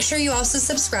 Make sure you also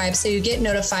subscribe so you get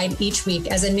notified each week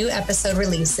as a new episode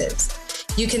releases.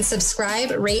 You can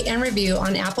subscribe, rate, and review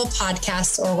on Apple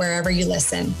Podcasts or wherever you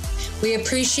listen. We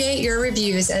appreciate your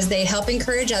reviews as they help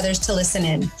encourage others to listen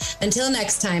in. Until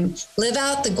next time, live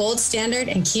out the gold standard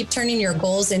and keep turning your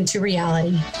goals into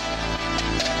reality.